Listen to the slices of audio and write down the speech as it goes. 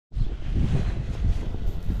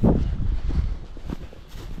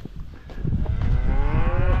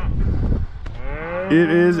It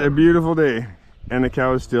is a beautiful day, and the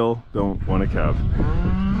cows still don't want to calve.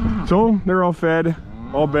 So they're all fed,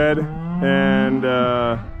 all bed, and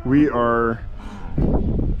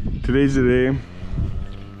today's the day.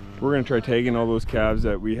 We're gonna try tagging all those calves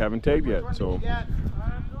that we haven't tagged yet. So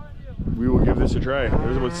we will give this a try.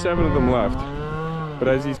 There's about 7 of them left, but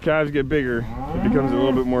as these calves get bigger, it becomes a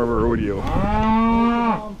little bit more of a rodeo.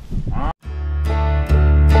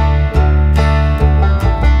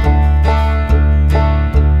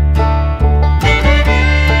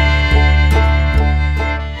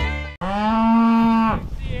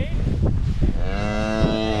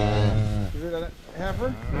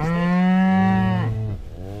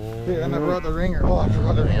 And I brought the ringer. Oh, I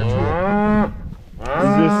forgot the ringer too.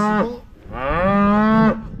 Is this?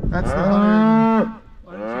 That's the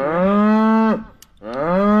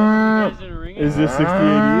 100. Is this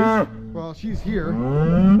 60/80s? Well, she's here.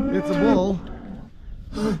 It's a bull.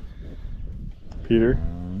 Peter.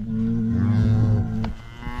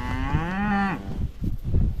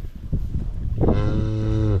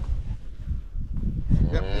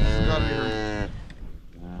 Yep, this has got to be her.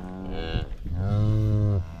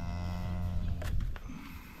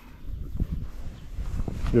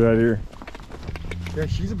 Get out of here. Yeah,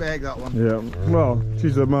 she's a bag, that one. Yeah. Well,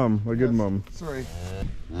 she's a mom, a good mom. Sorry.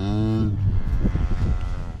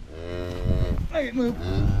 I get moved.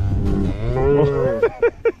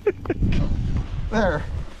 There.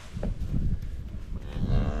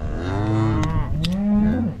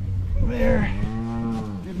 There.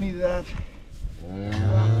 Give me that.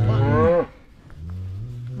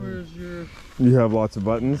 Where's your... You have lots of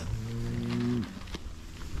buttons.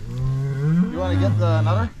 You want to get the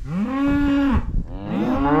another?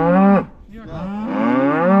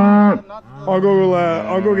 I'll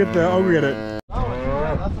go get that. I'll go get it.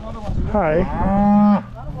 That's another one. Hi.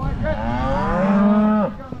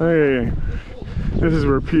 Hey. This is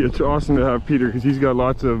where it's awesome to have Peter because he's got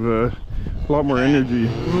lots of a lot more energy.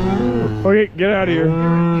 Okay, get out of here.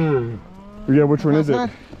 Yeah, which one is it?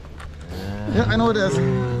 Yeah, I know it is.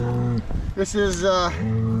 This is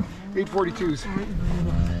 842s.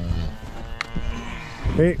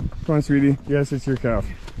 Hey, come on, sweetie. Yes, it's your calf.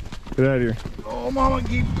 Get out of here. Oh, Mama,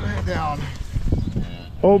 keep it down.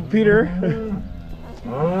 Oh, Peter.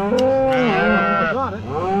 Got it.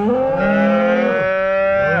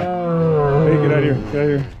 Hey, get out of here. Get out of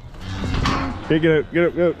here. Hey, get out. Get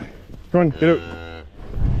out. Get out. Come on, get out.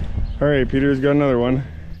 All right, Peter's got another one.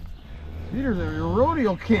 Peter's a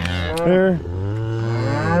rodeo king. There.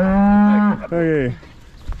 Okay.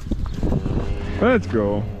 Let's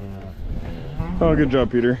go. Oh, good job,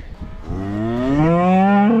 Peter.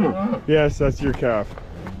 Yes, that's your calf.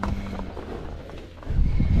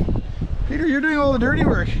 Peter, you're doing all the dirty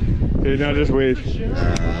work. Okay, now just wait.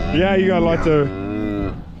 Yeah, you got lots of...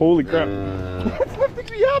 Holy crap. It's lifting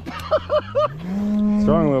me up.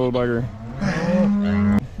 Strong little bugger.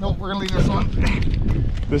 Nope, we're gonna leave this one.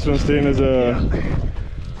 This one's staying as a...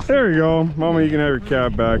 There you go. Mama, you can have your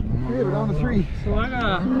calf back. Okay, we're down to 3. So I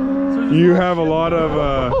got You have a lot of...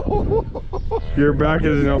 your back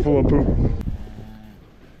is now full of poop.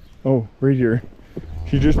 Oh, right here.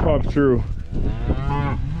 She just popped through.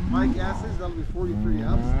 My guess is that'll be 43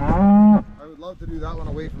 ups. I would love to do that one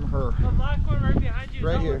away from her. the black one right behind you.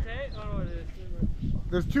 Right here. Oh, no, it is.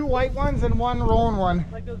 There's 2 white ones and 1 roan one.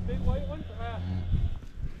 Like those big white ones?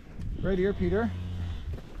 Right here, Peter.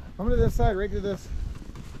 Come to this side, right to this.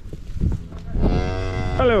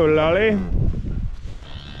 Hello, Lolly.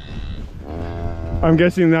 I'm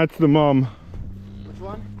guessing that's the mom. Which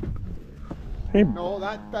one? Hey. No,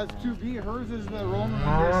 that's 2B. Hers is the roan on the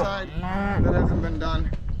other side. That hasn't been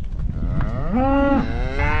done.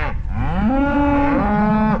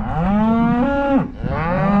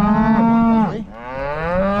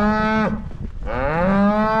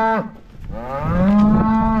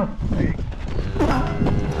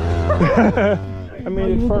 I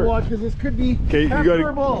made it first. Watch, because this could be Okay, you pepper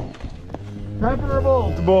gotta... bull. Pepper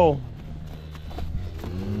bull. The bull.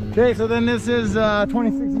 Okay, so then this is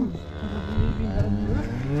 26.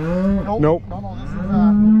 Nope.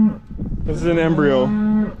 No, This is an embryo.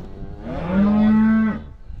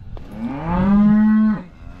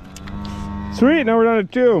 Sweet, now we're down to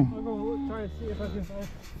 2. I'll go try to see if I can find.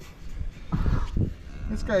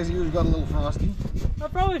 this guy's ears got a little frosty. I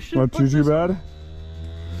probably should. Not put too this bad.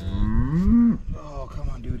 Oh, come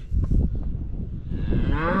on, dude.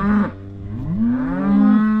 I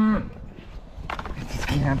just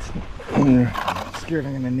can't. I'm scared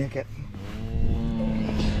I'm gonna nick it.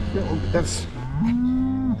 That's...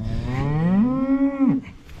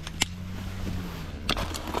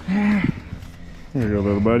 There you go,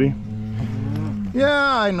 little buddy.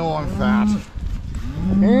 Yeah, I know I'm fat.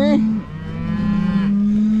 Eh?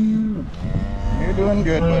 You're doing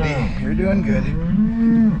good, buddy. You're doing good.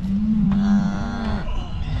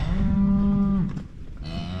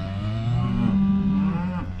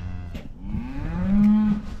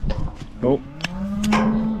 Oh,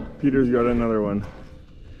 Peter's got another one.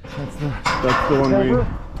 That's the one we.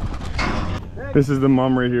 This is the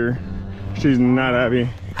mom right here. She's not happy.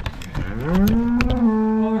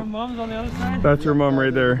 Oh, her mom's on the other side? That's her mom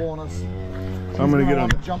right there. Bonus. I'm gonna get on.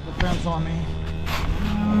 Jump the fence on me.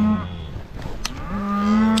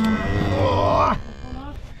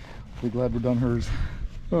 Be glad we're done hers.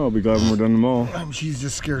 Oh, I'll be glad when we're done them all. She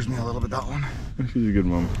just scares me a little bit, that one. She's a good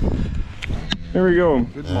mom. There we go.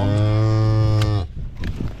 Good mom.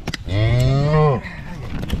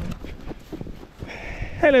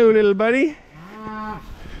 Hello, little buddy.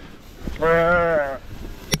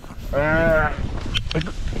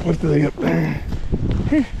 Lift the leg up.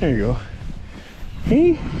 Here, there you go.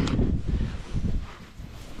 Hey.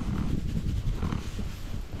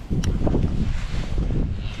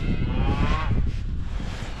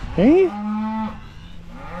 Hey.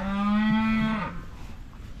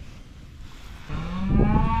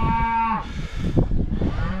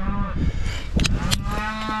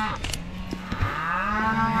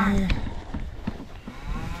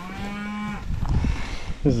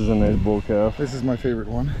 This is a nice bull calf. This is my favorite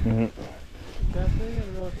one. That thing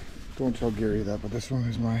or what? Don't tell Gary that, but this one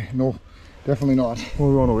is my... No, definitely not. Well,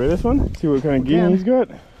 we want to weigh this one? See what kind of gain he's got?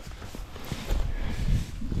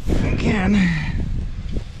 Again.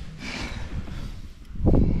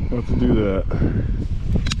 We'll have to do that.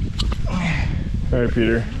 All right,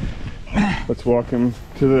 Peter. Let's walk him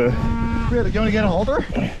to the... You want to get a halter?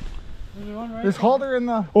 There's one right There's halter in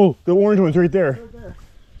the... Oh, the orange one's right there. Right there.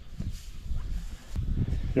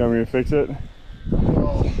 You want me to fix it?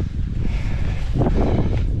 Well,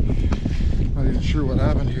 not even sure what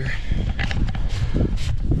happened here.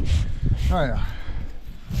 Oh yeah.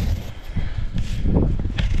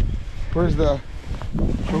 Where's the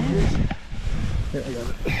trophies? Here, I got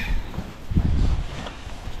it.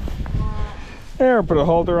 There, put a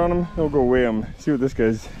halter on him. He'll go weigh him. See what this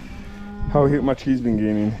guy's, how much he's been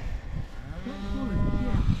gaining.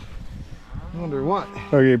 I wonder what.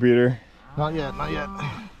 Okay, Peter. Not yet, not yet.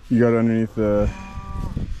 You got underneath the...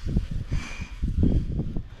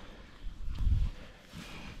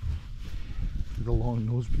 The long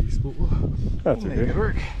nose piece, but That's we'll make okay. it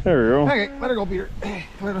work. There we go. Okay, let her go, Peter.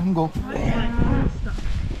 Let him go.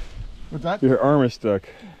 What's that? Your arm is stuck.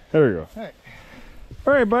 There we go. Hey.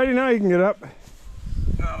 All right, buddy. Now you can get up.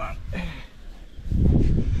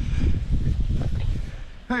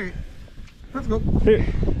 Hey, let's go. Hey.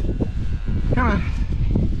 Come on.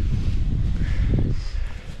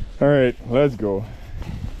 All right, let's go.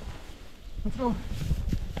 Let's go.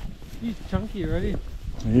 He's chunky already.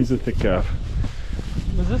 He's a thick calf.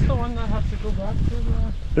 Was this the one that has to go back to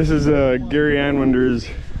the... This is Gary Anwinder's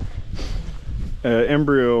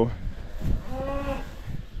embryo.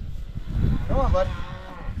 Come on, bud.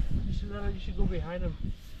 You should go behind him.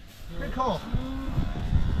 Good call.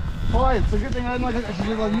 Why? It's a good thing I didn't like it. She's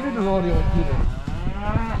like, you need to rodeo with Peter.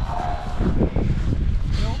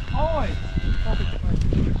 No, always.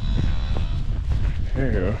 There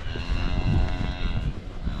you go.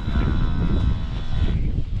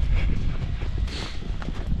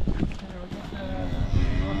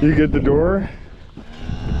 You get the door?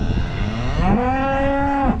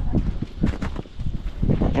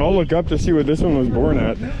 I'll look up to see what this one was born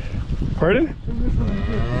at. Pardon?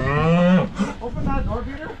 Open that door,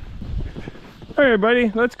 Peter. All right,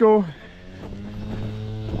 buddy, let's go.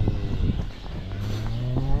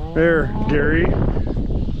 There, Gary.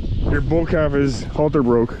 Your bull calf is halter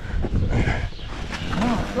broke.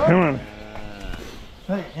 Come on.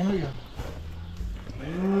 Hey, here we go.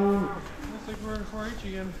 Looks like we're in 4-H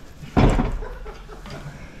again.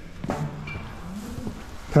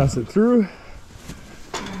 Pass it through.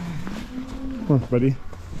 Come on, buddy.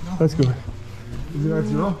 Let's go. Is it at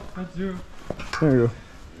 0? That's 0. There you go.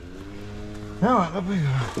 Come on, up we go.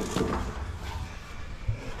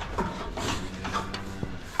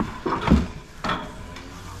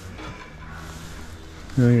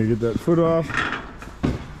 Now I'm gonna get that foot off.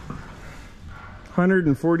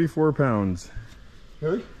 144 pounds.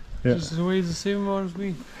 Really? Yeah. Just weighs the same amount as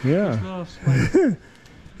me. Yeah. Just now,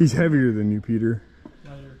 He's heavier than you, Peter.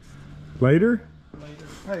 lighter. Lighter? Lighter.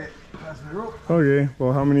 Hey, pass me the rope. Okay.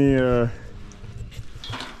 Well, how many?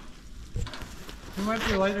 He might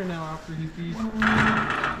be lighter now after he feeds.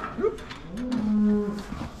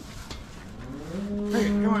 Hey,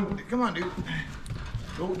 come on, dude.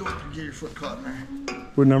 Don't get your foot caught in there.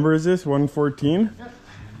 What number is this? 114?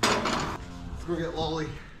 Let's go get Lolly.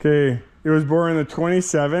 Okay, it was born the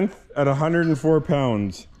 27th at 104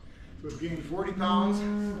 pounds. So it's gained 40 pounds.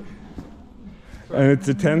 And it's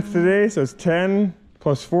the 10th today, so it's 10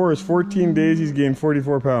 plus 4 is 14 days. He's gained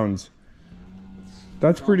 44 pounds.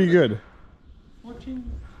 That's pretty good.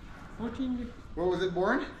 14. What was it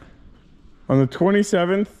born? On the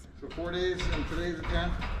 27th. So 4 days, and today's the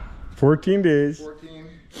 10th. 14 days. 14,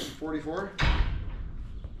 44.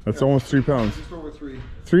 That's almost 3 pounds. Just over 3.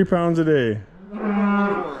 3 pounds a day. 4.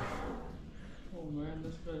 Oh man,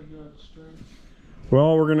 this guy's got strength.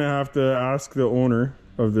 Well, we're gonna have to ask the owner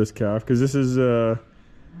of this calf, because this is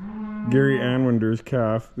Gary Anwender's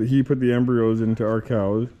calf. He put the embryos into our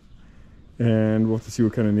cows, and we'll have to see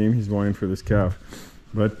what kind of name he's wanting for this calf.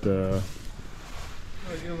 But that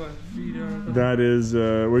is,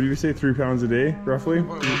 what did you say, 3 pounds a day, roughly?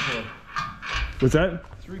 3.14. What's that?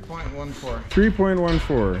 3.14.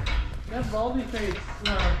 3.14. That baldy face.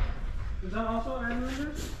 Is that also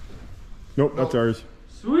Anwender's? Nope, that's ours.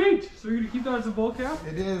 Sweet! So you're gonna keep that as a bull calf?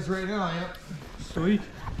 It is right now, yep. Sweet.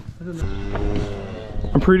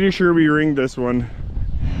 I'm pretty sure we ringed this one.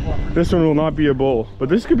 This one will not be a bull, but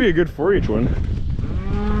this could be a good 4-H one.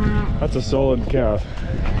 That's a solid calf.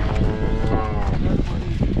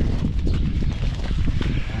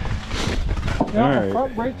 Yeah, All right.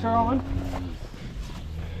 front brakes are on.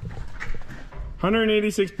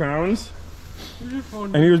 186 pounds, Where's your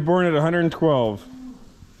phone? and he was born at 112.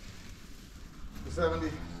 70.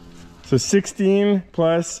 So 16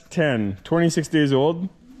 plus 10, 26 days old.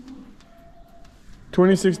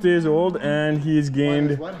 26 days old, and he's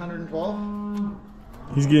gained, What, 112?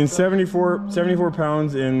 he's gained 74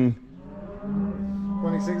 pounds in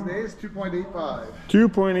 26 days, 2.85.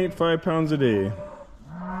 2.85 pounds a day.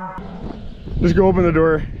 Just go open the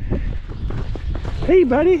door. Hey,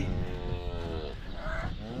 buddy.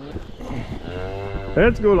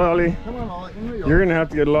 Let's go, Lolly. Come on, Lolly. In we go. You're gonna have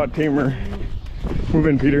to get a lot tamer. Move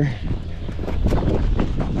in, Peter.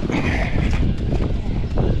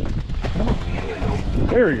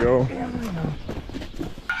 There we go.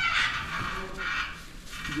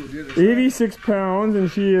 86 pounds, and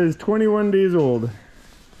she is 21 days old.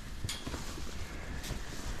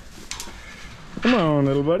 Come on,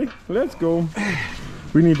 little buddy. Let's go.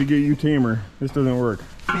 We need to get you tamer. This doesn't work.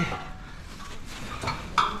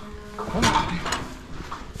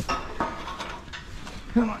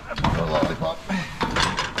 Come on, that's a lollipop.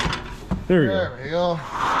 There we go. There we go.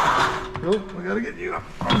 Oh, we gotta get you up.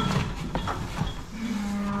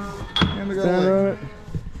 And we got Stand a on leg. it.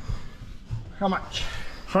 How much?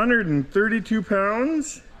 132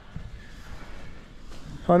 pounds.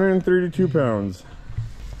 132 pounds.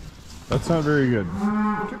 That's not very good.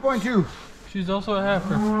 2.2. She's also a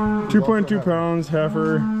heifer. 2.2 pounds,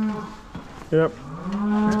 heifer. Yep.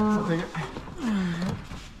 I'll take it.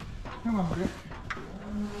 Come on, buddy.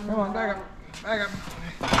 Come on, back up. Back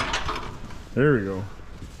up. There we go.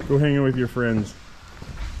 Go hang out with your friends.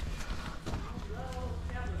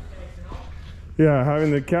 Yeah,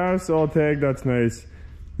 having the calves all tagged, that's nice.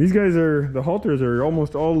 These guys are, the halters are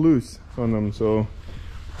almost all loose on them, so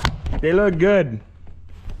they look good.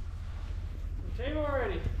 Tame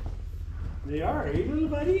already. They are, eh, little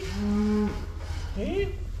buddy?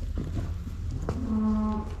 Hey?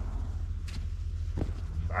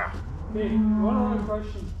 Hey, one other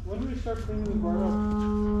question. When do we start cleaning the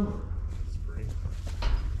barn up? Spring.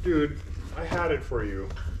 Dude, I had it for you.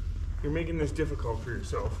 You're making this difficult for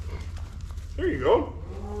yourself. There you go.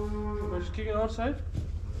 We're just kicking it outside?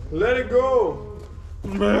 Let it go.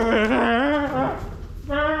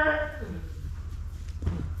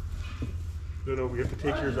 No, we have to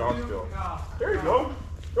take yours off still. There you go.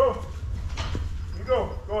 Go. You go.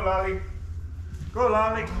 Go, Lolly. Go,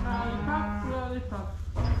 Lolly. Lollipop, lollipop.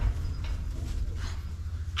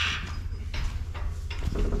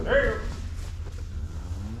 There you go.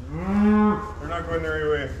 We're not going there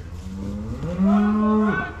anyway.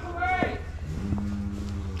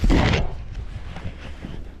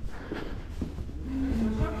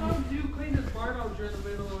 Sometimes you clean this barn out during the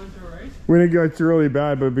middle of winter, right? When it gets really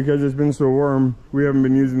bad, but because it's been so warm, we haven't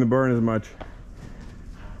been using the barn as much.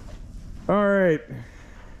 All right.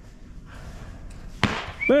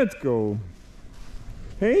 Let's go.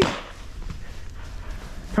 Hey.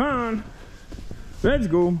 Come on. Let's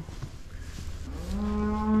go.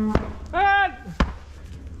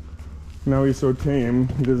 Now he's so tame,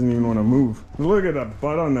 he doesn't even want to move. Look at that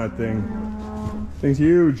butt on that thing. Thing's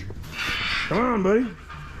huge. Come on, buddy.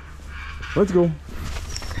 Let's go.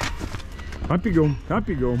 Up you go. Up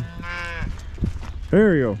you go.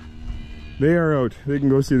 There you go. They are out. They can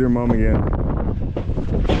go see their mom again.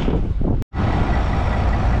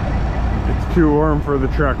 It's too warm for the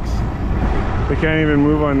trucks. They can't even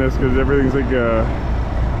move on this because everything's like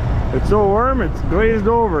it's so warm, it's glazed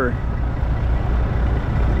over.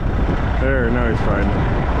 There, now he's fine.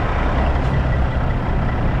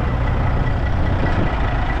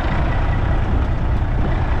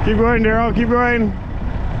 Keep going, Daryl, keep going.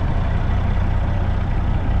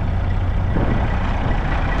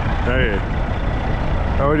 Hey,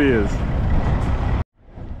 how it is.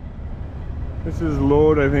 This is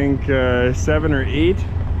load, I think, 7 or 8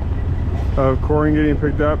 of corn getting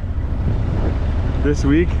picked up this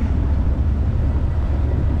week.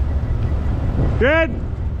 Good,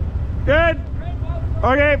 good,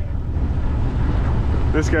 okay.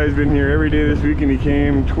 This guy's been here every day this week, and he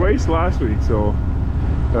came twice last week. So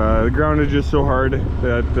the ground is just so hard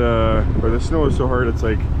that, or the snow is so hard, it's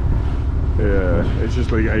like, it's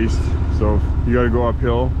just like ice. So you got to go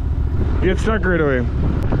uphill. You get stuck right away.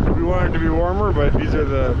 We want it to be warmer, but these are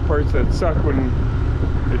the parts that suck when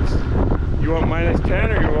it's, you want -10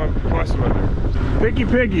 or you want plus weather.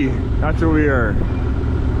 Picky, that's what we are.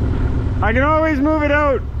 I can always move it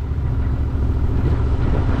out.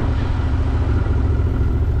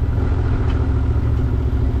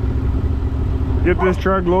 Get this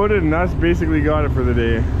truck loaded, and that's basically got it for the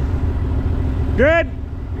day. Good.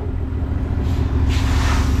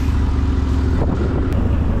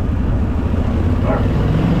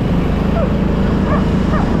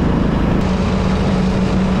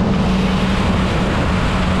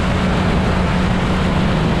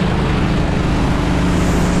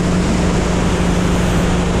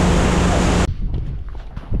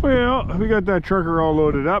 Well, we got that trucker all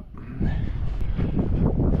loaded up.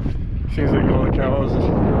 Seems like all the cows,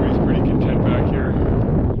 everybody's pretty content back here.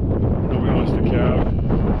 Nobody wants to calve.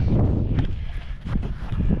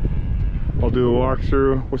 I'll do a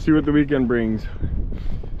walkthrough. We'll see what the weekend brings.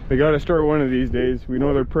 They got to start one of these days. We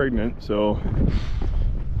know they're pregnant, so.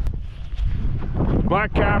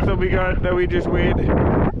 Black calf that we got, that we just weighed. That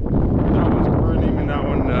one's, we're naming that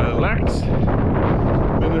one Lex.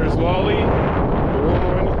 Then there's Lolly, the roan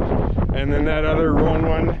one, and then that other roan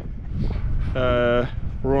one.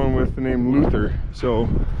 We're on with the name Luther. So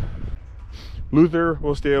Luther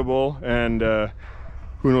will stay a bull, and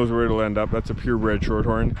who knows where it'll end up. That's a purebred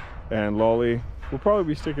shorthorn, and Lolly will probably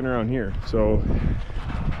be sticking around here. So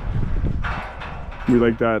we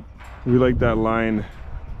like that line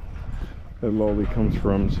that Lolly comes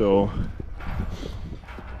from. So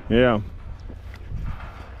yeah,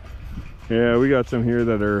 we got some here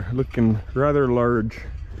that are looking rather large,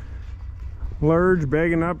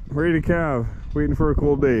 bagging up, ready to calve, waiting for a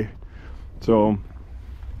cold day. So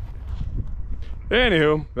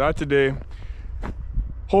anywho, that's a day.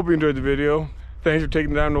 Hope you enjoyed the video. Thanks for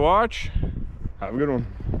taking the time to watch. Have a good one.